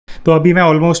तो अभी मैं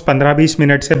ऑलमोस्ट 15-20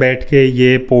 मिनट से बैठ के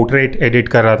ये पोर्ट्रेट एडिट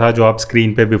कर रहा था जो आप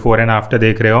स्क्रीन पे बिफोर एंड आफ्टर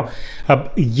देख रहे हो।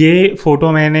 अब ये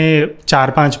फ़ोटो मैंने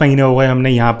 4-5 महीने हो गए हमने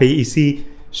यहाँ पे इसी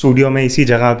स्टूडियो में इसी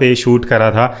जगह पे शूट करा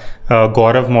था।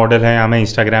 गौरव मॉडल है, यहाँ मैं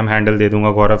इंस्टाग्राम हैंडल दे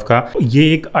दूँगा गौरव का।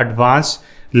 ये एक एडवांस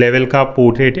लेवल का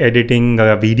पोर्ट्रेट एडिटिंग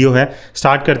वीडियो है।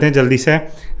 स्टार्ट करते हैं जल्दी से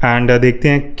एंड देखते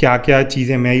हैं क्या क्या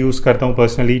चीज़ें मैं यूज़ करता हूँ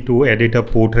personally to edit a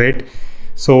portrait.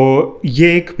 सो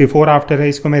ये एक बिफोर आफ्टर है,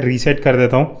 इसको मैं रीसेट कर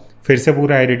देता हूँ, फिर से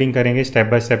पूरा एडिटिंग करेंगे स्टेप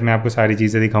बाय स्टेप, मैं आपको सारी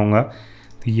चीज़ें दिखाऊंगा।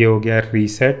 तो ये हो गया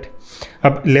रीसेट।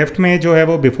 अब लेफ़्ट में जो है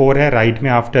वो बिफोर है, राइट में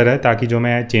आफ्टर है, ताकि जो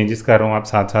मैं चेंजेस कर रहा हूँ आप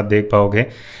साथ साथ देख पाओगे।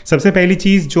 सबसे पहली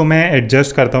चीज़ जो मैं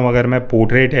एडजस्ट करता हूँ अगर मैं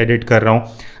पोर्ट्रेट एडिट कर रहा हूँ,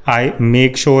 आई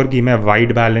मेक श्योर कि मैं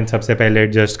वाइट बैलेंस सबसे पहले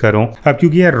एडजस्ट करूँ। अब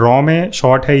क्योंकि ये रॉ में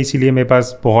शॉट है इसीलिए मेरे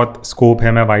पास बहुत स्कोप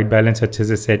है, मैं वाइट बैलेंस अच्छे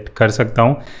से सेट कर सकता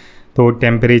हूँ। तो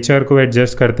टेम्परेचर को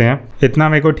एडजस्ट करते हैं, इतना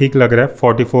मेरे को ठीक लग रहा है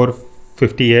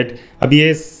 44-58। अब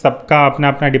ये सबका अपना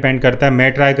अपना डिपेंड करता है।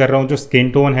 मैं ट्राई कर रहा हूँ जो स्किन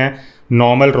टोन है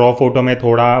नॉर्मल रॉ फोटो में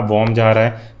थोड़ा वार्म जा रहा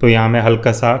है, तो यहाँ में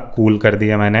हल्का सा कूल कर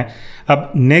दिया मैंने।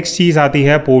 अब नेक्स्ट चीज़ आती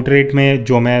है पोर्ट्रेट में,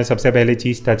 जो मैं सबसे पहले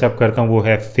चीज़ टचअप करता हूँ वो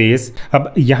है फेस।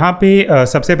 अब यहाँ पे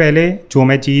सबसे पहले जो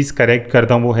मैं चीज़ करेक्ट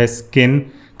करता हूँ वो है स्किन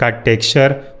का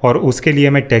टेक्सचर, और उसके लिए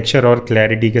मैं टेक्सचर और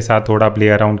क्लैरिटी के साथ थोड़ा प्ले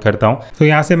अराउंड करता हूँ। तो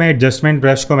यहाँ से मैं एडजस्टमेंट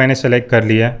ब्रश को मैंने सेलेक्ट कर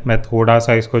लिया है, मैं थोड़ा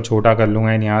सा इसको छोटा कर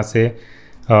लूँगा यहाँ से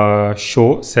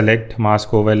show select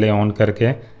mask overlay on करके,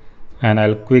 and I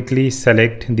will quickly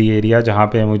select the area जहाँ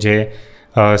पे मुझे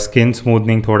स्किन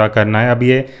स्मूथनिंग थोड़ा करना है। अब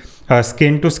ये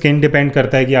स्किन टू स्किन डिपेंड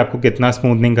करता है कि आपको कितना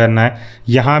स्मूथनिंग करना है।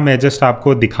 यहाँ मैं जस्ट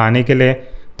आपको दिखाने के लिए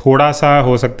थोड़ा सा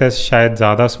हो सकता है शायद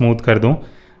ज़्यादा स्मूथ कर दूँ,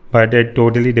 बट इट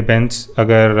टोटली डिपेंड्स।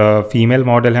 अगर फीमेल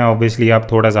मॉडल हैं ऑब्वियसली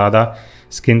आप थोड़ा ज़्यादा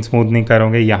स्किन स्मूथनिंग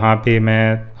करोगे। यहाँ पे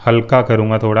मैं हल्का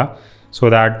करूँगा थोड़ा, सो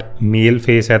दैट मेल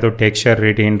फेस है तो टेक्सचर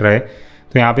रिटेन रहे।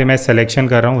 तो यहाँ पे मैं सिलेक्शन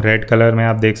कर रहा हूँ रेड कलर में,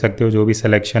 आप देख सकते हो जो भी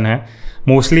सिलेक्शन है।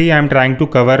 Mostly I am trying to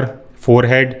cover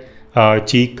forehead,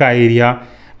 चीक का एरिया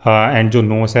एंड जो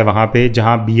नोस है वहाँ पे।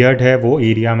 जहाँ बियर्ड है वो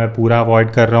एरिया मैं पूरा अवॉइड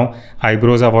कर रहा हूँ,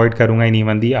 आईब्रोज अवॉइड करूँगा इन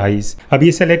इवन दी आईज़। अब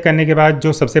ये सेलेक्ट करने के बाद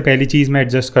जो सबसे पहली चीज़ मैं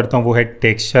एडजस्ट करता हूँ वो है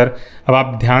टेक्सचर। अब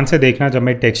आप ध्यान से देखना जब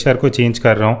मैं टेक्सचर को चेंज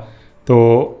कर रहा हूँ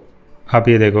तो आप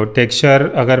ये देखो टेक्सचर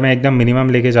अगर मैं एकदम मिनिमम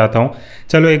लेके जाता हूँ,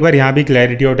 चलो एक बार यहाँ भी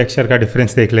क्लैरिटी और टेक्सचर का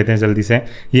डिफरेंस देख लेते हैं जल्दी से।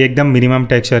 ये एकदम मिनिमम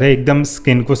टेक्सचर है, एकदम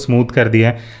स्किन को स्मूथ कर दिया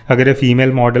है। अगर ये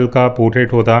फीमेल मॉडल का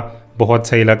पोर्ट्रेट होता बहुत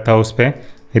सही लगता, उस पर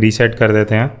रीसेट कर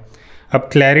देते हैं। अब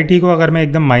क्लैरिटी को अगर मैं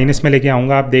एकदम माइनस में लेके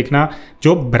आऊँगा, आप देखना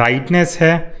जो ब्राइटनेस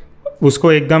है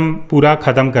उसको एकदम पूरा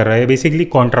ख़त्म कर रहा है, बेसिकली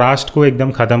कंट्रास्ट को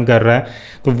एकदम ख़त्म कर रहा है।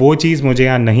 तो वो चीज़ मुझे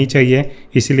यहाँ नहीं चाहिए,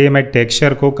 इसलिए मैं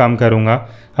टेक्सचर को कम करूँगा।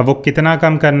 अब वो कितना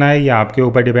कम करना है ये आपके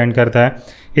ऊपर डिपेंड करता है।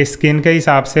 इस स्किन के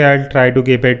हिसाब से I try to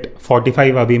keep it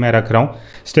 45 अभी मैं रख रहा हूँ।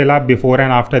 स्टिल आप बिफोर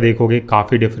एंड आफ्टर देखोगे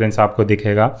काफ़ी डिफरेंस आपको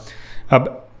दिखेगा।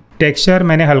 अब टेक्सचर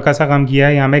मैंने हल्का सा कम किया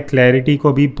है, यहाँ मैं क्लैरिटी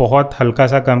को भी बहुत हल्का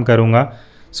सा कम करूँगा,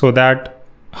 सो दैट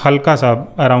हल्का सा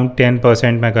अराउंड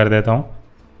 10% मैं कर देता हूँ,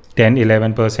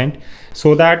 10-11%,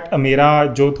 सो दैट मेरा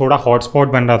जो थोड़ा हॉटस्पॉट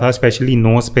बन रहा था स्पेशली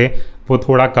नोज़ पे वो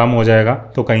थोड़ा कम हो जाएगा,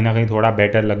 तो कहीं ना कहीं थोड़ा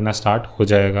बेटर लगना स्टार्ट हो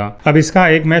जाएगा। अब इसका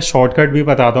एक मैं शॉर्टकट भी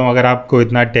बताता हूँ, अगर आपको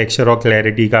इतना टेक्सचर और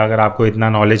क्लैरिटी का अगर आपको इतना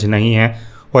नॉलेज नहीं है,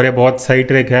 और ये बहुत सही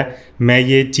ट्रिक है। मैं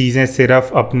ये चीज़ें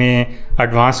सिर्फ अपने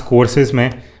एडवांस कोर्सेज़ में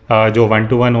जो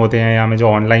 1-to-1 होते हैं या मैं जो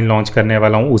ऑनलाइन लॉन्च करने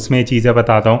वाला हूँ उसमें ये चीज़ें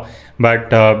बताता हूँ, but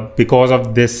because of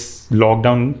this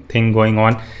lockdown thing going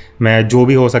on, मैं जो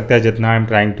भी हो सकता है जितना I am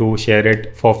trying to share it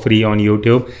for free on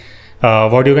YouTube.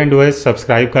 What you can do is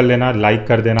subscribe कर लेना, लाइक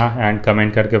कर देना एंड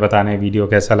कमेंट करके बताना वीडियो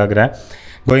कैसा लग रहा है।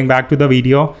 Going back to the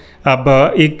video,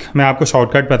 अब एक मैं आपको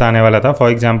शॉर्टकट बताने वाला था।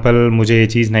 फॉर एग्जांपल मुझे ये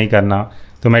चीज़ नहीं करना,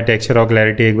 तो मैं टेक्सचर और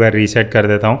क्लैरिटी एक बार रीसेट कर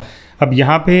देता हूँ। अब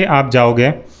यहाँ पे आप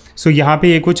जाओगे, सो यहाँ पे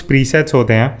ये कुछ प्रीसेट्स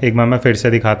होते हैं, एक बार मैं फिर से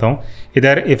दिखाता हूँ।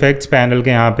 इधर इफ़ेक्ट्स पैनल के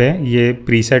यहाँ पे ये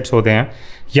प्रीसेट्स होते हैं,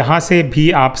 यहाँ से भी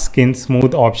आप स्किन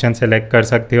स्मूथ ऑप्शन सेलेक्ट कर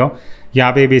सकते हो।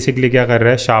 यहाँ पे बेसिकली क्या कर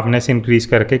रहा है, शार्पनेस इंक्रीज़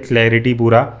करके क्लैरिटी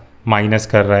पूरा माइनस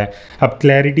कर रहा है। अब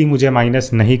क्लैरिटी मुझे माइनस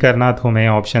नहीं करना तो मैं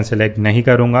ऑप्शन सेलेक्ट नहीं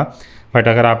करूँगा, बट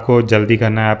अगर आपको जल्दी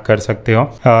करना है आप कर सकते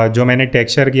हो। जो मैंने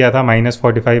टेक्सचर किया था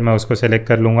 -45 मैं उसको सेलेक्ट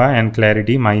कर लूँगा एंड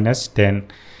क्लैरिटी -10।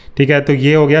 ठीक है, तो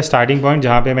ये हो गया स्टार्टिंग पॉइंट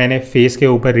जहाँ पे मैंने फेस के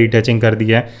ऊपर रीटचिंग कर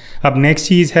दिया है। अब नेक्स्ट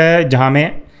चीज़ है जहाँ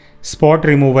मैं स्पॉट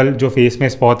रिमूवल, जो फेस में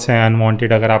स्पॉट्स हैं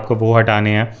अनवांटेड अगर आपको वो हटाने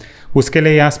हैं, उसके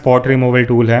लिए यहाँ स्पॉट रिमूवल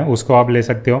टूल है, उसको आप ले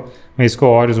सकते हो। मैं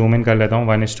इसको और जूम इन कर लेता हूँ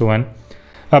 1:1।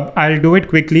 अब I will do it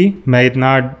quickly, मैं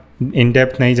इतना इन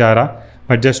डेप्थ नहीं जा रहा,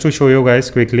 but just to show you guys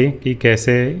quickly कि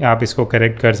कैसे आप इसको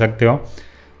करेक्ट कर सकते हो,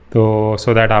 तो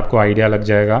सो दैट आपको आइडिया लग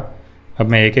जाएगा। अब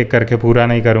मैं एक एक करके पूरा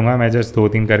नहीं करूँगा, मैं जस्ट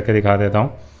 2-3 करके दिखा देता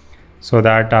हूँ, सो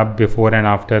दैट आप बिफोर एंड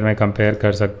आफ्टर में कंपेयर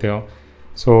कर सकते हो।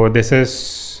 So this is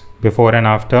before and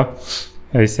after,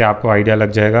 इससे आपको आइडिया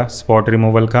लग जाएगा स्पॉट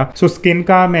रिमूवल का। सो स्किन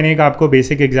का मैंने एक आपको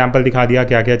बेसिक एग्जांपल दिखा दिया,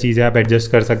 क्या क्या चीज़ें आप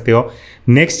एडजस्ट कर सकते हो।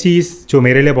 नेक्स्ट चीज़ जो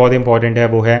मेरे लिए बहुत इंपॉर्टेंट है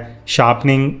वो है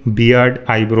sharpening beard,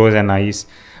 eyebrows and eyes.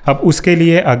 अब उसके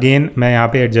लिए अगेन मैं यहाँ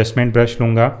पे एडजस्टमेंट ब्रश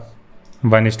लूँगा,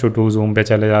 1:2 जूम पे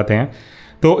चले जाते हैं।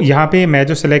 तो यहाँ पे मैं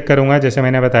जो सिलेक्ट करूँगा, जैसे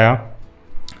मैंने बताया,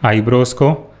 आईब्रोज़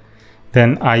को,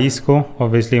 देन आईज़ को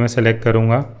ऑब्वियसली मैं सेलेक्ट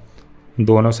करूँगा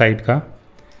दोनों साइड का,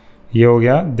 ये हो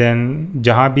गया। देन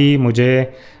जहाँ भी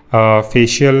मुझे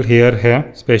फेशियल हेयर है,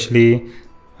 स्पेशली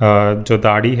जो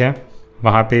दाढ़ी है,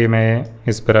 वहाँ पे मैं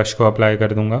इस ब्रश को अप्लाई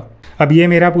कर दूँगा। अब ये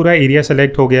मेरा पूरा एरिया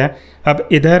सेलेक्ट हो गया है। अब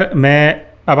इधर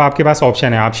अब आपके पास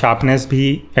ऑप्शन है, आप शार्पनेस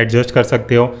भी एडजस्ट कर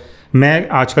सकते हो। मैं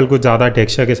आजकल कुछ ज़्यादा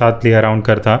टेक्सचर के साथ प्ले अराउंड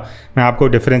करता, मैं आपको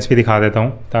डिफरेंस भी दिखा देता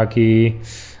हूँ ताकि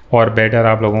और बेटर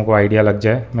आप लोगों को आइडिया लग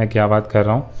जाए मैं क्या बात कर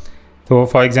रहा हूँ। तो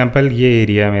फॉर एग्जांपल ये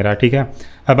एरिया है मेरा, ठीक है।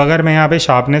 अब अगर मैं यहाँ पे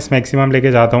शार्पनेस मैक्सिमम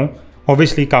लेके जाता हूँ,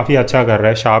 ऑब्वियसली काफ़ी अच्छा कर रहा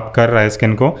है, शार्प कर रहा है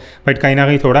स्किन को, बट कहीं ना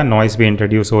कहीं थोड़ा नॉइज़ भी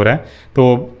इंट्रोड्यूस हो रहा है,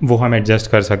 तो वो हम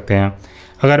एडजस्ट कर सकते हैं।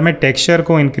 अगर मैं टेक्सचर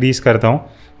को इंक्रीज़ करता हूँ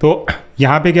तो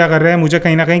यहाँ पे क्या कर रहा है, मुझे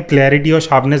कहीं ना कहीं क्लैरिटी और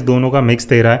शार्पनेस दोनों का मिक्स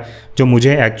दे रहा है, जो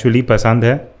मुझे एक्चुअली पसंद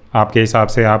है। आपके हिसाब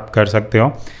से आप कर सकते हो,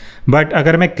 बट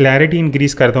अगर मैं क्लैरिटी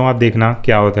इंक्रीज़ करता हूँ, आप देखना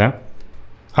क्या होता है।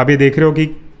 आप ये देख रहे हो कि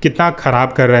कितना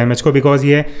ख़राब कर रहा है इमेज को, बिकॉज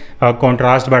ये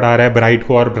कंट्रास्ट बढ़ा रहा है, ब्राइट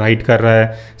को और ब्राइट कर रहा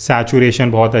है,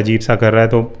 सैचुरेशन बहुत अजीब सा कर रहा है।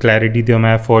 तो क्लैरिटी तो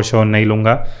मैं फॉर श्योर नहीं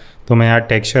लूँगा, तो मैं यहाँ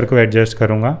टेक्सचर को एडजस्ट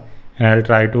करूँगा and I will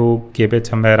try to keep it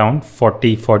somewhere around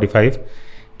 40-45,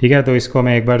 ठीक है। तो इसको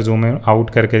मैं एक बार जूम आउट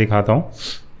करके दिखाता हूँ,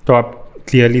 तो आप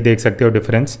क्लियरली देख सकते हो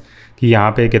डिफरेंस कि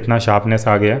यहाँ पे कितना शार्पनेस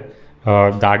आ गया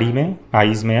दाढ़ी में,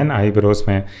 आईज़ में एंड आईब्रोज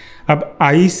में। अब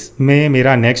आईज़ में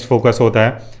मेरा नेक्स्ट फोकस होता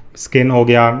है, स्किन हो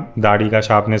गया, दाढ़ी का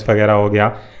शार्पनेस वगैरह हो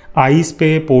गया। आईज़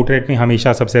पे पोर्ट्रेट में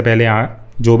हमेशा सबसे पहले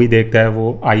जो भी देखता है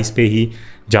वो आईज़ पे ही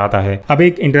जाता है। अब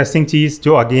एक इंटरेस्टिंग चीज़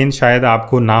जो अगेन शायद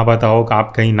आपको ना पता हो,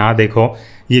 आप कहीं ना देखो,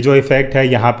 ये जो इफ़ेक्ट है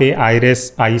यहाँ पे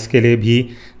आइरिस आईज़ के लिए भी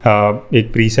एक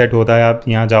प्रीसेट होता है। आप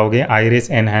यहाँ जाओगे,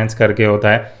 आइरिस एनहांस करके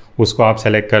होता है, उसको आप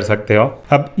सेलेक्ट कर सकते हो।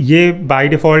 अब ये बाय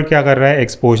डिफ़ॉल्ट क्या कर रहा है,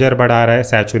 एक्सपोजर बढ़ा रहा है,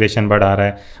 सैचुरेशन बढ़ा रहा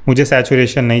है। मुझे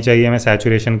सैचुरेशन नहीं चाहिए, मैं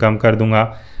सैचुरेशन कम कर दूंगा,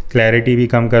 क्लैरिटी भी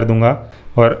कम कर दूंगा,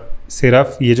 और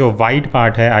सिर्फ ये जो वाइट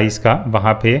पार्ट है आईज़ का,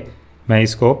 वहाँ पे मैं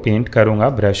इसको पेंट करूँगा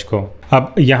ब्रश को।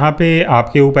 अब यहाँ पे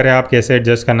आपके ऊपर है आप कैसे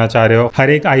एडजस्ट करना चाह रहे हो। हर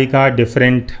एक आई का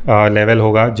डिफरेंट लेवल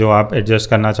होगा जो आप एडजस्ट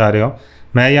करना चाह रहे हो।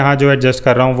 मैं यहाँ जो एडजस्ट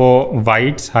कर रहा हूँ वो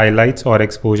वाइट्स, हाइलाइट्स और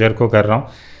एक्सपोजर को कर रहा हूँ,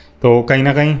 तो कहीं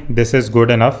ना कहीं दिस इज़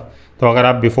गुड इनफ। तो अगर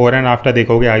आप बिफोर एंड आफ्टर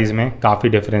देखोगे आईज़ में काफ़ी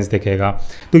डिफरेंस दिखेगा।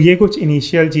 तो ये कुछ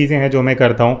इनिशियल चीज़ें हैं जो मैं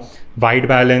करता हूँ, वाइट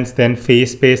बैलेंस, देन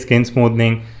फेस पे skin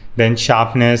smoothening, then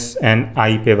sharpness and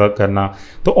I पे वर्क करना।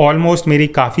 तो ऑलमोस्ट मेरी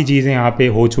काफ़ी चीज़ें यहाँ पे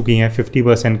हो चुकी हैं,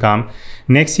 50% काम।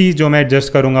 नेक्स्ट चीज़ जो मैं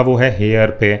एडजस्ट करूँगा वो है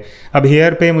हेयर पे। अब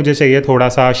हेयर पे मुझे चाहिए थोड़ा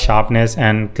सा शार्पनेस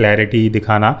एंड क्लैरिटी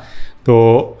दिखाना,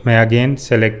 तो मैं अगेन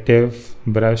सेलेक्टिव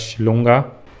ब्रश लूँगा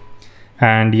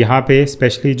एंड यहाँ पे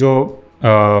स्पेशली जो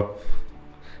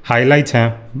हाइलाइट्स हैं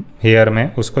हेयर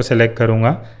में उसको सेलेक्ट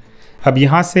करूँगा। अब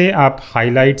यहाँ से आप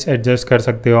हाइलाइट्स एडजस्ट कर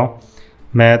सकते हो।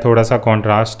 मैं थोड़ा सा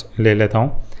कॉन्ट्रास्ट ले लेता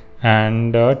हूँ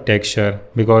एंड टेक्सचर,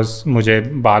 बिकॉज मुझे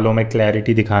बालों में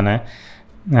क्लैरिटी दिखाना है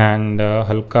एंड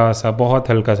हल्का सा, बहुत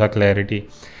हल्का सा क्लैरिटी।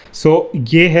 सो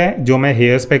ये है जो मैं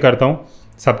हेयर्स पे करता हूँ।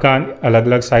 सबका अलग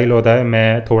अलग स्टाइल होता है,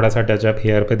 मैं थोड़ा सा टचअप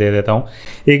हेयर पे दे देता हूँ।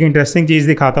 एक इंटरेस्टिंग चीज़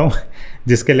दिखाता हूँ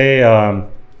जिसके लिए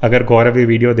अगर गौरव ये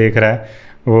वीडियो देख रहा है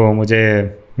वो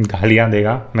मुझे गालियाँ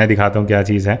देगा। मैं दिखाता हूँ क्या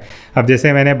चीज़ है। अब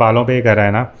जैसे मैंने बालों पे करा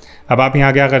है ना, अब आप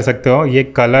यहाँ क्या कर सकते हो, ये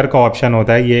कलर का ऑप्शन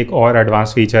होता है, ये एक और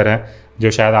एडवांस फीचर है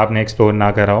जो शायद आपने एक्सप्लोर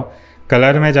ना करा हो।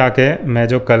 कलर में जाके मैं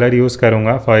जो कलर यूज़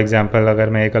करूँगा, फॉर एग्जांपल अगर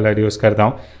मैं ये कलर यूज़ करता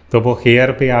हूँ तो वो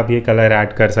हेयर पे आप ये कलर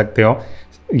ऐड कर सकते हो।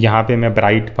 यहाँ पे मैं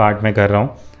ब्राइट पार्ट में कर रहा हूँ,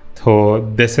 तो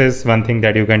this is one thing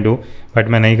that you can do, but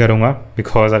मैं नहीं करूँगा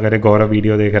बिकॉज अगर एक गौरव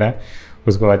वीडियो देख रहा है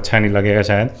उसको अच्छा नहीं लगेगा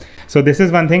शायद। So this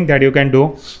is one thing that you can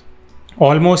do.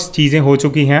 Almost चीज़ें हो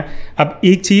चुकी हैं। अब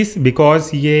एक चीज़, बिकॉज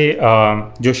ये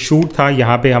जो शूट था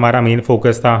यहाँ पे हमारा मेन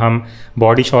फोकस था, हम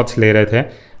बॉडी शॉट्स ले रहे थे।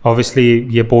 ऑब्वियसली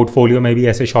ये पोर्टफोलियो में भी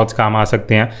ऐसे शॉट्स काम आ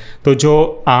सकते हैं। तो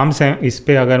जो आर्म्स हैं इस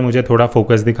पे अगर मुझे थोड़ा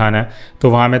फोकस दिखाना है तो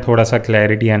वहाँ मैं थोड़ा सा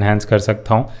क्लैरिटी एनहांस कर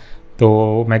सकता हूँ।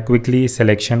 तो मैं क्विकली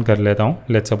सिलेक्शन कर लेता हूँ,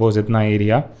 लेट्स सपोज इतना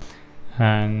एरिया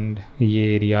एंड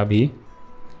ये एरिया भी।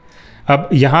 अब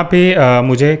यहाँ पे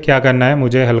मुझे क्या करना है,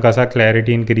 मुझे हल्का सा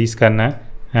क्लैरिटी इंक्रीज़ करना है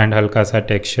एंड हल्का सा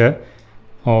टेक्सचर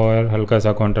और हल्का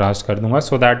सा कंट्रास्ट कर दूंगा,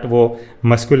 सो दैट वो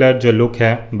मस्कुलर जो लुक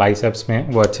है बाइसेप्स में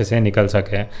वो अच्छे से निकल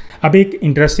सके। अब एक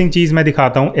इंटरेस्टिंग चीज़ मैं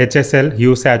दिखाता हूँ, HSL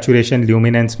ह्यू सैचुरेशन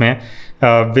ल्यूमिनेंस में,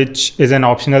 which is an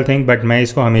optional thing, but मैं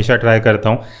इसको हमेशा ट्राई करता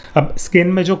हूँ। अब स्किन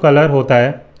में जो कलर होता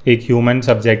है एक ह्यूमन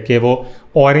सब्जेक्ट के वो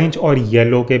ऑरेंज और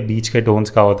येलो के बीच के टोन्स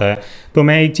का होता है। तो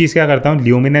मैं एक चीज़ क्या करता हूँ,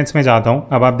 ल्यूमिनेंस में जाता हूँ।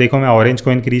 अब आप देखो मैं ऑरेंज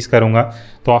को इंक्रीज़ करूँगा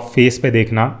तो आप फेस पे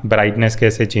देखना ब्राइटनेस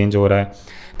कैसे चेंज हो रहा है।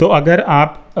 तो अगर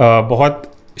आप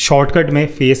बहुत शॉर्टकट में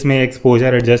फेस में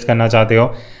एक्सपोजर एडजस्ट करना चाहते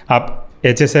हो, आप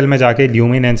HSL में जाके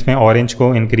ल्यूमिनेंस में ऑरेंज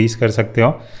को इंक्रीज़ कर सकते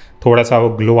हो, थोड़ा सा वो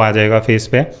ग्लो आ जाएगा फेस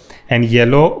पे। एंड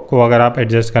येलो को अगर आप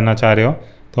एडजस्ट करना चाह रहे हो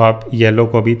तो आप येलो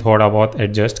को भी थोड़ा बहुत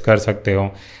एडजस्ट कर सकते हो।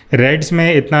 रेड्स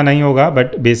में इतना नहीं होगा,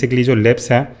 बट बेसिकली जो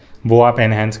लिप्स हैं वो आप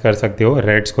एनहेंस कर सकते हो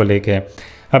रेड्स को लेके।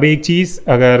 अब एक चीज़,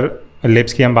 अगर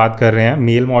लिप्स की हम बात कर रहे हैं,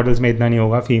 मेल मॉडल्स में इतना नहीं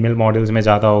होगा, फीमेल मॉडल्स में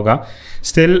ज़्यादा होगा।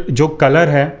 स्टिल जो कलर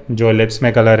है, जो लिप्स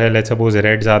में कलर है, लेट्स सपोज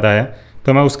रेड ज़्यादा है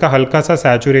तो मैं उसका हल्का सा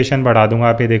सैचुरेशन बढ़ा दूंगा।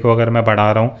 आप ये देखो अगर मैं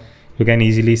बढ़ा रहा हूँ, यू कैन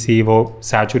ईजिली सी वो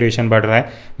सैचुरेशन बढ़ रहा है।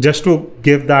 Just to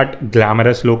give that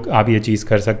glamorous look आप ये चीज़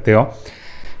कर सकते हो।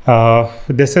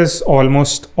 दिस इज़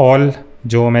ऑलमोस्ट ऑल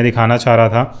जो मैं दिखाना चाह रहा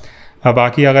था। अब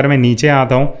बाकी अगर मैं नीचे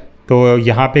आता हूँ तो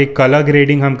यहाँ पे कलर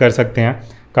ग्रेडिंग हम कर सकते हैं।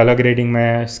 कलर ग्रेडिंग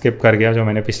मैं स्किप कर गया, जो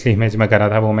मैंने पिछली इमेज में करा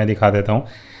था वो मैं दिखा देता हूँ।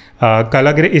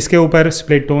 इसके ऊपर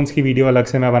स्प्लिट टोन्स की वीडियो अलग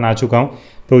से मैं बना चुका हूँ।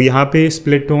 तो यहाँ पे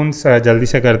स्प्लिट टोन्स जल्दी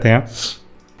से करते हैं।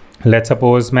 लेट्स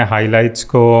सपोज मैं हाइलाइट्स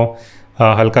को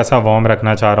हल्का सा वार्म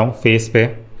रखना चाह रहा हूँ फेस पे,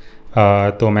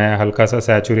 तो मैं हल्का सा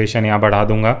सैचुरेशन यहाँ बढ़ा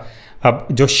दूँगा। अब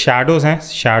जो शैडोज़ हैं,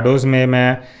 शैडोज़ में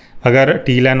मैं अगर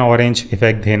टील एंड ऑरेंज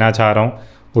इफ़ेक्ट देना चाह रहा हूँ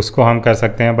उसको हम कर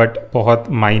सकते हैं, बट बहुत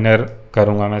माइनर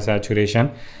करूँगा मैं सैचुरेशन।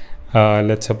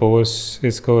 लेट्स सपोज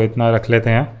इसको इतना रख लेते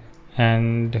हैं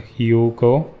एंड ह्यू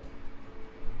को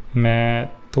मैं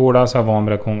थोड़ा सा वार्म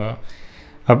रखूँगा।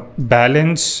 अब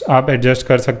बैलेंस आप एडजस्ट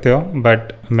कर सकते हो,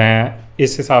 बट मैं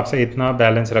इस हिसाब से इतना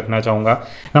बैलेंस रखना चाहूँगा।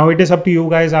 Now it is up to you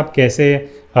guys, आप कैसे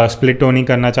स्प्लिट टोनिंग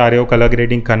करना चाह रहे हो, कलर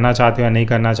ग्रेडिंग करना चाहते हो या नहीं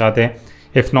करना चाहते।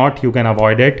 If not you can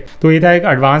avoid it. तो ये था एक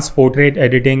advance portrait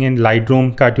editing in Lightroom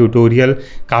का ट्यूटोरियल।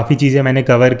 काफ़ी चीज़ें मैंने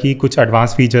कवर की, कुछ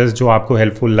एडवांस फीचर्स जो आपको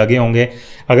हेल्पफुल लगे होंगे।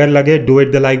 अगर लगे, do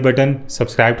it the like button,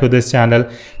 subscribe to this channel,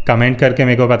 comment करके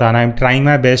मेरे को बताना। I am trying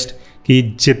my best कि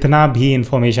जितना भी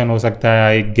इंफॉर्मेशन हो सकता है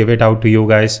I give it out to you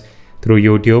guys through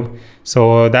YouTube.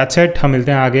 So that's it. हम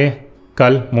मिलते हैं आगे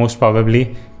कल, most probably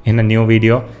in a new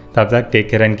video. तब तक take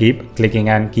care and keep clicking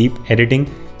and keep editing.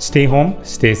 Stay home,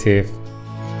 stay safe.